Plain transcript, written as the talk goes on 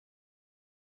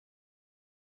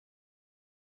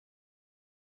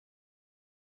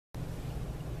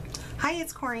Hi,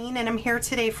 it's Corrine and I'm here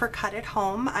today for Cut at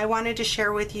Home. I wanted to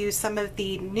share with you some of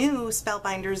the new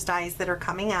Spellbinders dies that are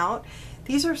coming out.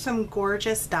 These are some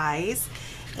gorgeous dies,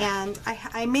 and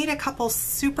I made a couple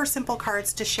super simple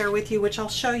cards to share with you, which I'll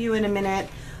show you in a minute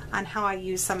on how I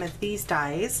use some of these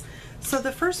dies. So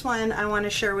the first one I want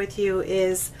to share with you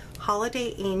is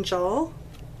Holiday Angel,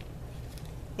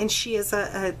 and she is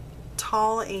a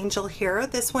tall angel here.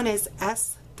 This one is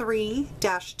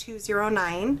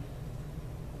S3-209.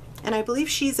 And I believe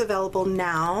she's available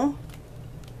now.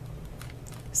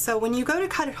 So when you go to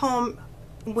Cut at Home,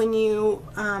 when you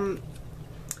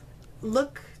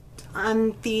look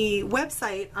on the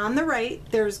website on the right,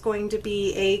 there's going to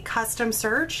be a custom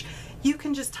search. You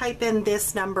can just type in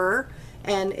this number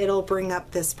and it'll bring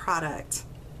up this product.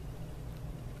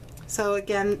 So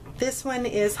again, this one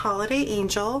is Holiday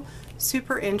Angel,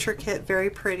 super intricate, very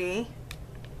pretty.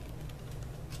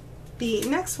 The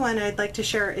next one I'd like to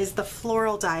share is the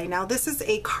Floral Die. Now this is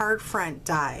a card front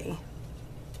die.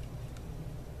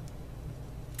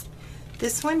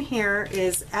 This one here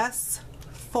is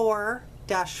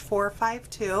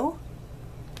S4-452.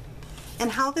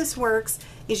 And how this works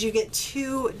is you get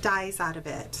 2 dies out of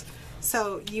it.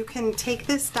 So you can take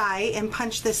this die and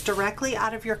punch this directly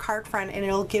out of your card front and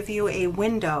it'll give you a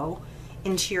window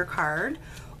into your card.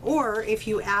 Or if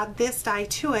you add this die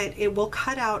to it, it will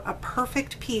cut out a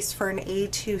perfect piece for an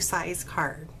A2 size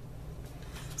card.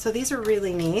 So these are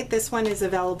really neat. This one is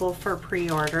available for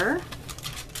pre-order.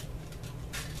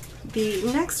 The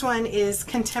next one is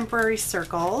Contemporary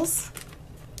Circles,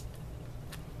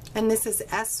 and this is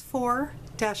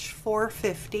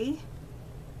S4-450.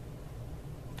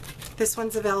 This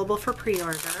one's available for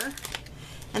pre-order.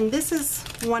 And this is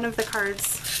one of the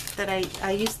cards that I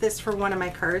use this for one of my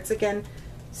cards. Again,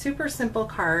 super simple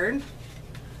card.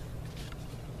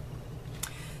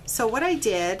 So what I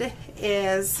did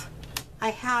is I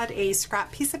had a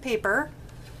scrap piece of paper,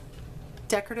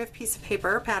 decorative piece of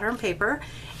paper, pattern paper,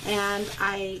 and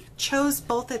I chose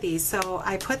both of these. So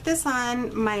I put this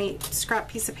on my scrap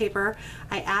piece of paper.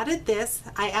 I added this.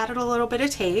 I added a little bit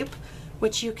of tape,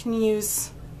 which you can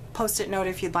use Post-it note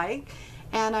if you'd like,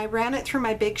 and I ran it through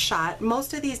my Big Shot.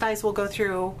 Most of these dies will go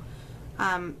through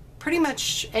pretty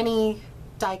much any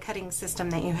die cutting system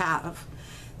that you have.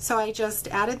 So I just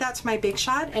added that to my Big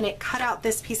Shot and it cut out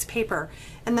this piece of paper,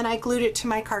 and then I glued it to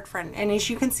my card front, and as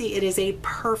you can see it is a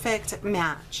perfect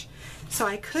match. So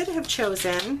I could have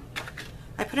chosen,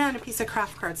 I put it on a piece of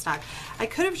craft cardstock, I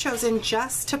could have chosen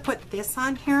just to put this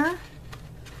on here,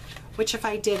 which if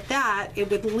I did that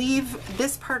it would leave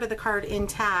this part of the card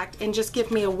intact and just give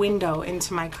me a window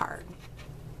into my card.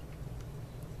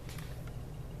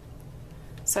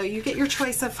 So you get your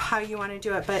choice of how you want to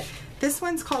do it, but this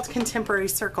one's called Contemporary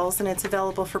Circles and it's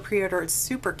available for pre-order. It's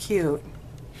super cute.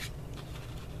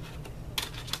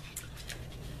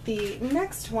 The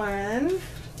next one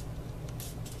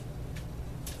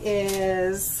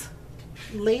is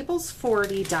Labels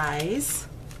 40 dies,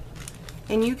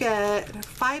 and you get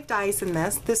 5 dies in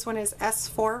this. This one is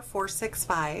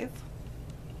S4-465.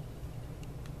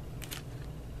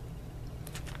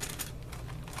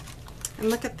 And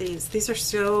look at these. These are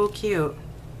so cute.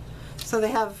 So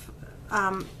they have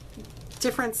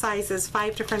different sizes,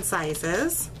 5 different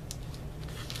sizes.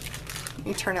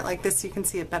 You turn it like this so you can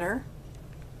see it better.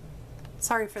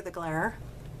 Sorry for the glare.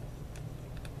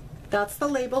 That's the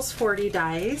Labels 40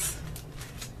 dies.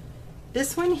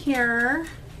 This one here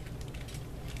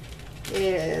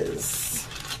is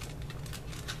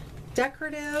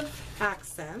Decorative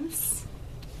Accents.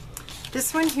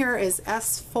 This one here is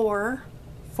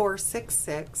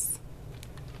S4-466,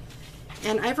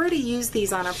 and I've already used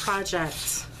these on a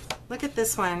project. Look at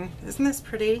this one. Isn't this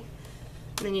pretty?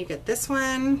 And then you get this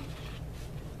one,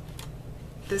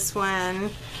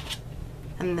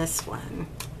 and this one.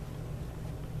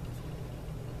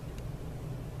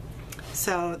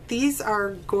 So these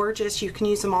are gorgeous. You can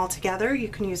use them all together, you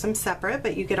can use them separate,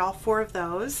 but you get all 4 of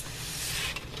those.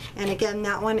 And again,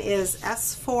 that one is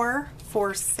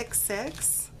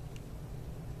S4-466.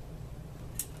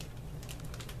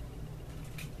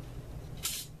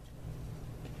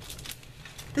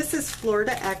 This is Fleur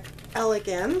Die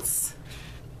Elegance.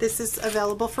 This is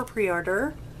available for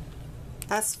pre-order,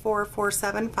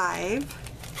 S4-475.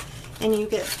 And you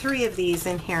get 3 of these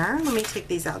in here. Let me take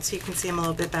these out so you can see them a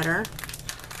little bit better.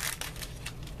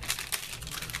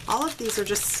 All of these are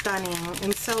just stunning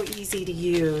and so easy to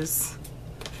use.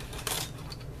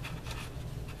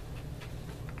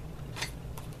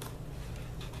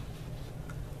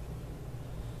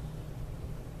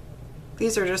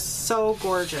 These are just so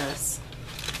gorgeous.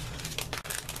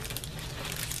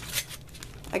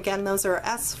 Again, those are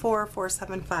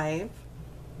S4-475.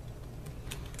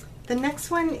 The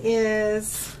next one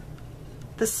is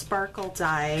the Sparkle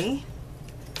die,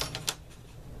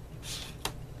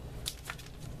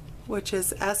 which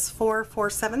is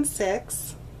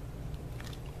S4476.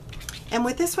 And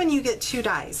with this one you get 2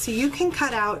 dies. So you can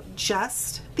cut out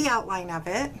just the outline of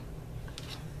it.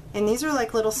 And these are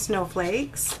like little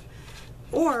snowflakes.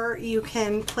 Or you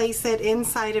can place it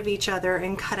inside of each other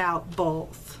and cut out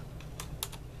both.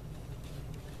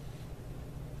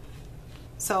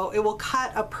 So it will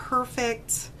cut a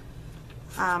perfect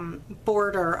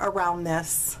border around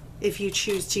this if you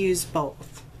choose to use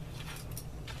both.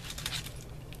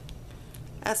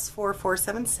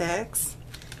 S4476.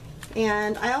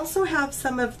 And I also have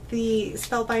some of the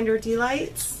Spellbinder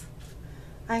Delights.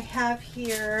 I have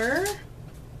here,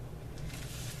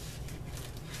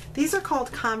 these are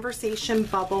called Conversation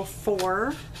Bubble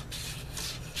 4.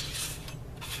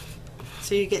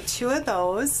 So you get 2 of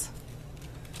those.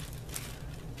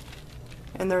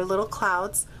 And they're little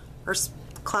clouds, or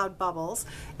cloud bubbles.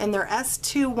 And they're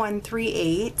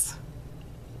S2138.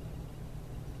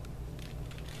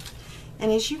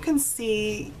 And as you can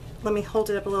see, let me hold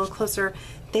it up a little closer,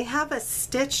 they have a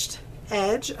stitched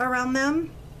edge around them.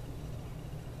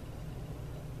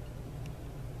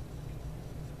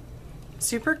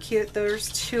 Super cute. There's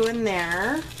 2 in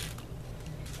there.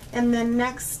 And then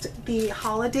next, the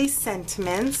holiday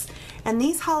sentiments. And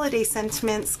these holiday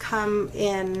sentiments come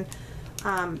in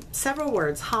several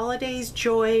words: holidays,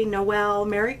 joy, Noel,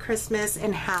 Merry Christmas,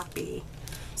 and happy.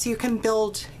 So you can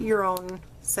build your own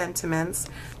sentiments.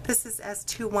 This is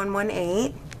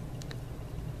S2118.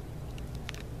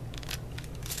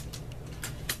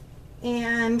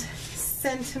 And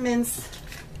sentiments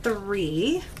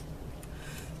 3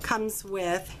 comes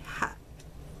with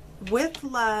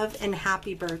love and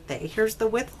happy birthday. Here's the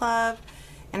with love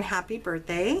and happy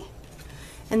birthday.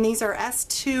 And these are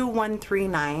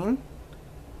S2139.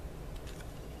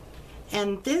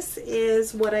 And this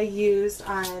is what I used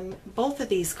on both of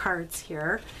these cards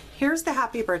here. Here's the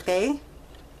happy birthday.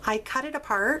 I cut it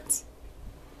apart.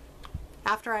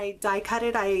 After I die cut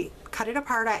it, I cut it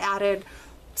apart. I added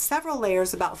several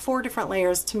layers, about 4 different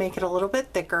layers, to make it a little bit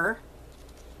thicker.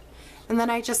 And then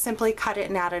I just simply cut it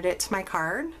and added it to my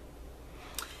card.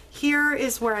 Here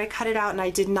is where I cut it out and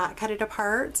I did not cut it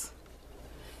apart.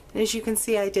 And as you can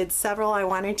see, I did several. I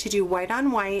wanted to do white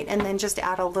on white and then just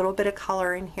add a little bit of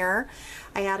color in here.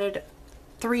 I added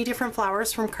 3 different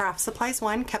flowers from Craft Supplies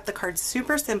 1, kept the card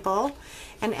super simple,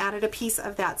 and added a piece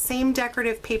of that same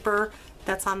decorative paper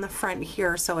that's on the front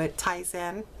here so it ties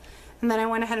in. And then I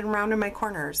went ahead and rounded my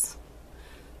corners.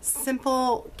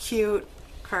 Simple, cute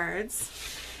cards.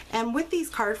 And with these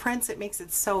card fronts, it makes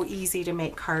it so easy to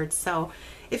make cards. So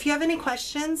if you have any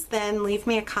questions, then leave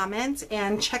me a comment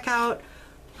and check out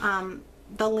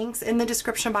the links in the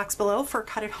description box below for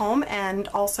Cut at Home, and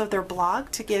also their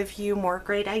blog to give you more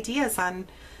great ideas on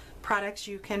products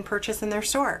you can purchase in their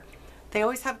store. They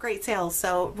always have great sales,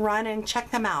 so run and check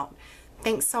them out.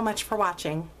 Thanks so much for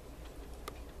watching.